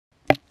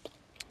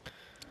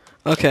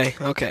Okay,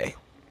 okay.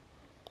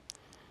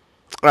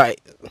 Alright.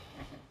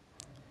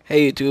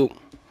 Hey YouTube.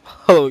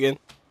 Hello again.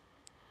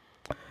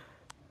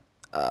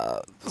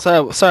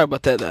 Sorry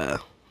about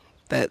that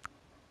that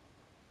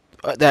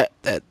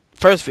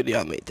first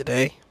video I made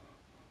today.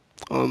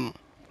 Um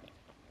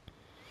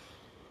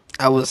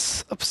I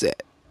was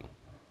upset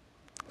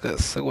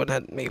because someone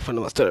had made fun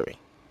of my stuttering.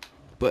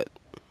 But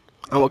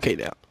I'm okay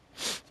now.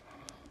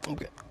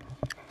 Okay.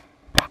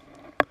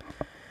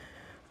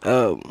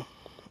 Um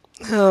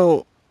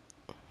now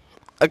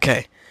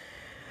okay.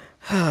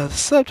 The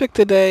subject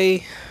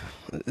today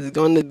is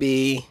going to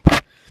be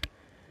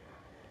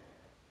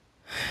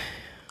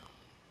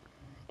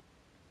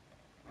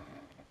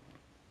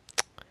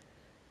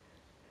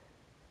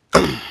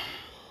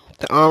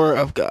the armor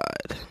of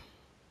God.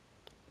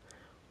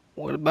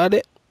 What about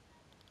it?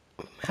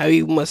 How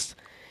you must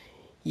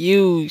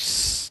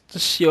use the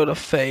shield of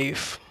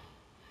faith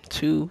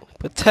to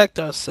protect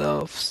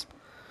ourselves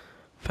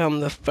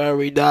from the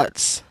fiery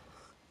dots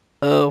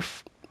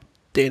of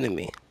the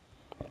enemy.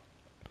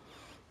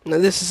 Now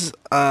this is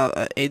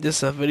this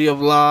is a video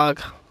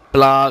vlog,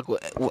 blog,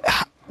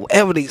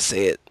 whatever they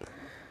say it.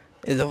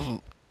 It's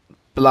a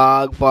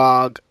blog,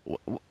 vlog,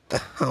 I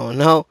don't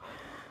know.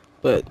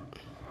 But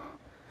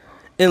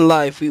in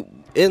life,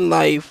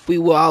 we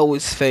will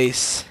always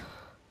face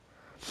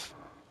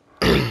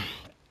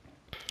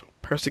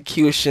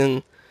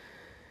persecution,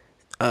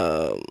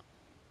 um,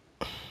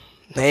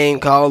 name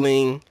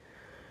calling.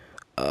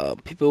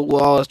 People will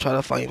always try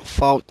to find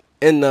fault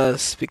in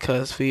us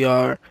because we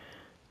are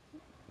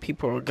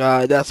people of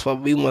God. That's why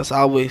we must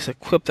always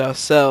equip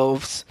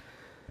ourselves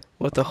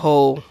with the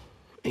whole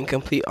and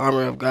complete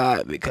armor of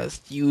God,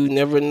 because you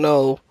never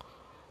know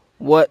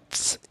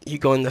what you're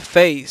going to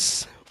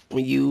face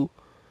when you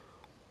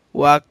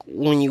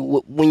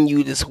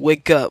just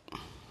wake up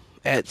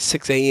at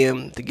 6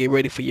 a.m. to get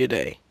ready for your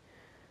day.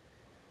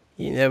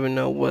 You never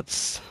know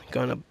what's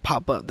gonna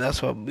pop up.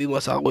 That's why we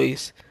must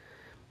always,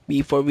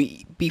 before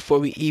we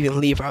even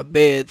leave our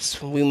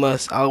beds, we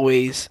must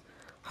always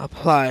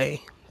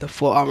apply the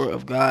full armor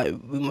of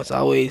God. We must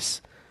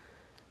always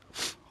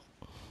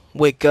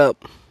wake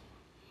up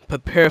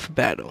prepared for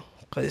battle,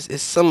 because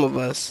it's some of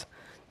us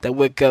that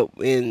wake up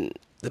when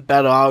the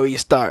battle already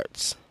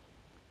starts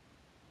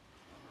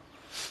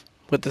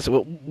with this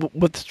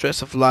with the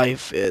stress of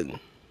life and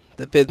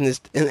the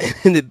business in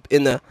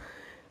the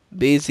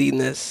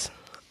busyness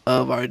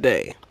of our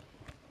day.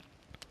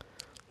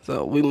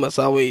 So we must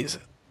always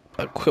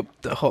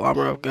equip the whole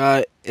armor of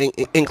God,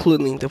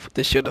 including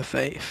the shield of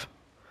faith.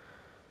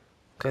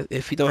 Because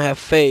if you don't have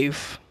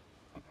faith,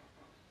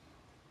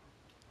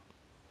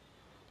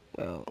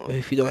 well,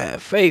 if you don't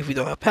have faith, you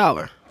don't have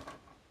power.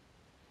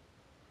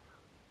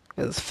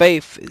 Because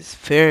faith is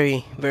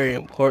very, very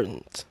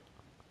important.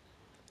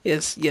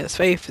 Yes,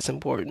 faith is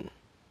important.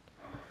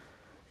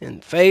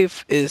 And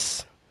faith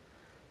is,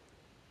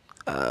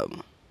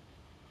 um,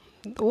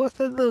 what's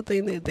that little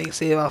thing that they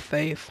say about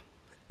faith?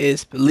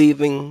 Is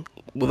believing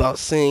without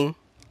seeing.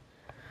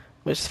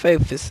 Which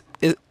faith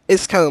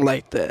it's kind of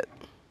like that.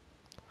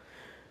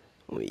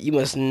 You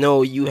must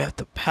know you have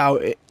the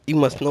power. You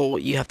must know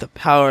you have the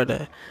power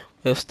to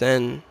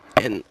withstand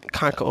and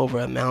conquer over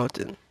a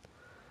mountain.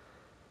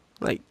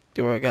 Like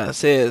the word God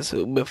says,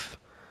 with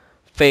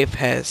faith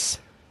has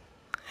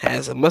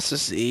a mustard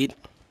seed.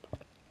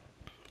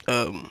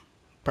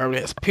 Probably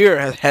as pure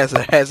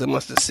has a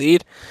mustard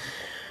seed.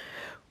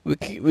 We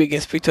can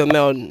speak to a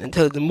mountain and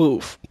tell it to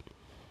move.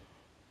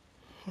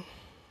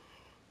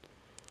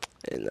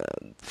 And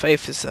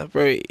faith is a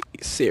very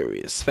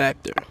serious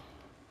factor.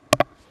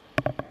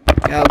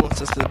 God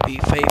wants us to be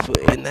faithful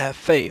and have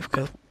faith,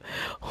 because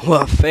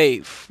without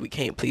faith we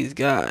can't please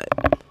God.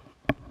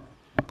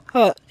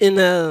 Uh, in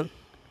uh,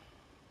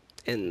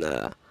 in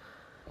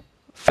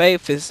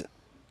faith is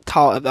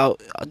taught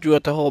about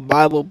throughout the whole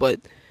Bible, but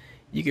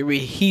you can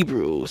read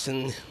Hebrews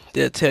and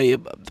they'll tell you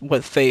about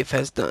what faith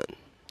has done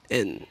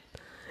in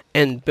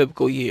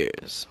biblical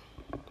years.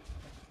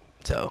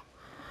 So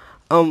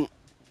um,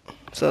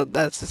 so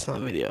that's just my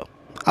video.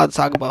 I'll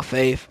talk about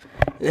faith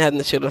and having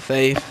the shield of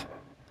faith.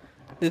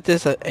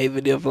 This is a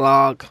video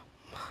vlog.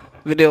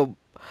 Video.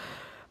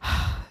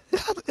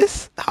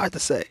 It's hard to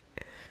say.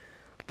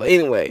 But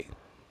anyway,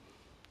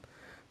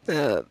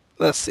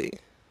 let's see.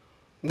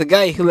 The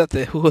guy who left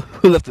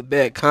the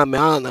bad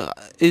comment, I don't know.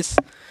 His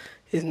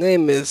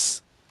name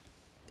is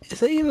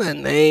it even a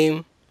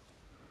name?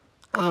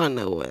 I don't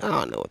know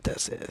what that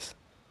says.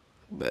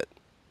 But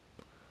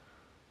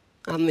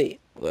I mean,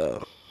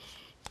 well,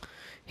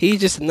 he's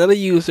just another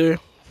user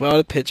without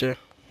a picture.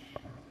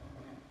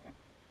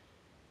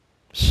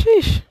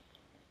 Sheesh.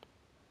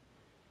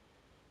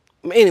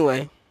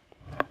 Anyway,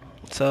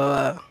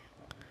 so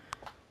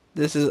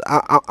this is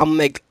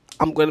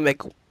I'm gonna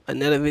make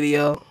another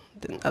video,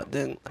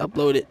 then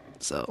upload it.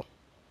 So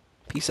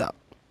peace out.